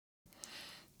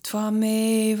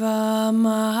Tvameva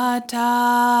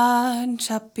Mata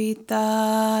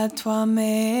Chapita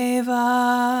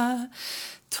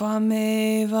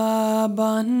Tvameva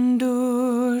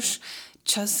Bandhush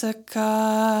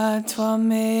Chasaka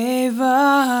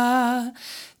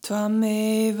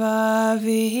Tvameva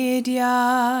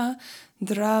Vidya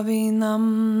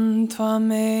Dravinam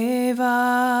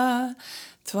Tvameva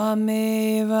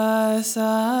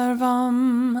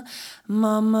Sarvam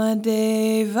Mama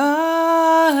Deva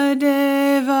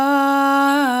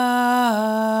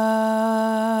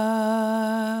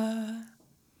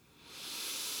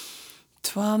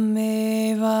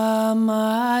Tvameva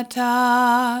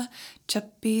Mata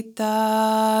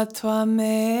Chapita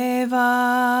Tvameva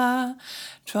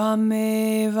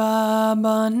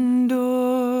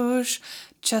Bandhush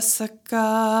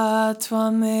Chasaka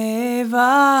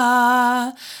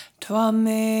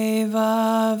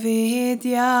Tvameva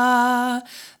Vidya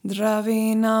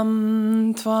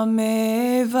Dravinam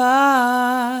Tvameva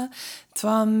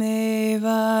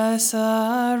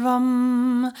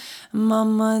Sarvam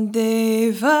Mama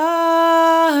Deva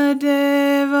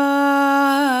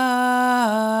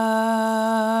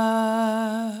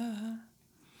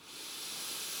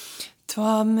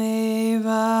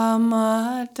Tvameva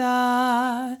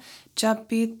Mata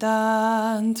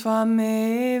Chapita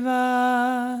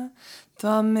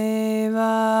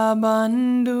Tvameva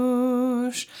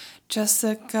Bandhush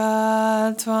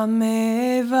Chasaka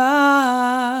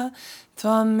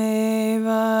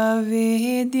Tvameva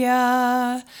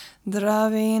Vidya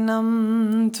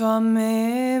Dravinam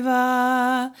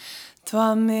Tvameva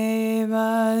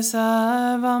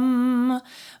Sarvam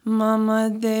Mama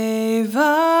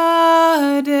Deva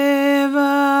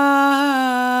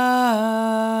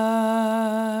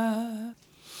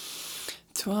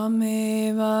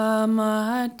Tvameva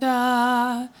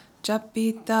Mata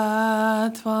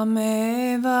Chapita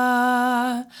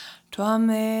Tvameva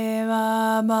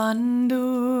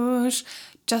Bandhush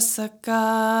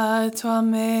Chasaka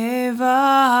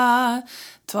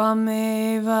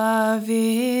Tvameva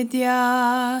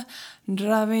Vidya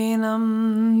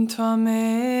Dravinam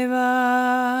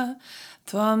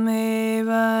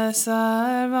Tvameva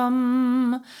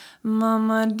Sarvam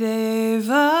Mama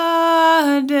Deva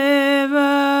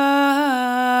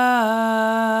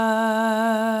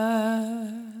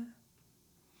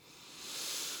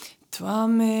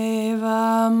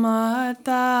Tvameva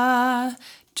Mata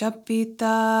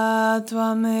Chapita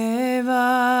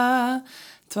Tvameva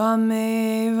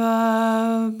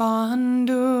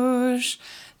Bandhush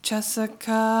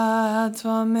Chasaka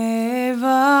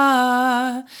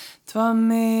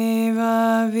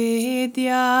Tvameva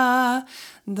Vidya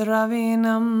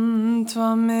Dravinam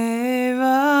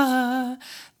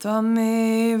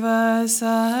Tvameva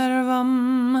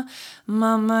Sarvam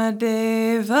Mama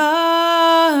Deva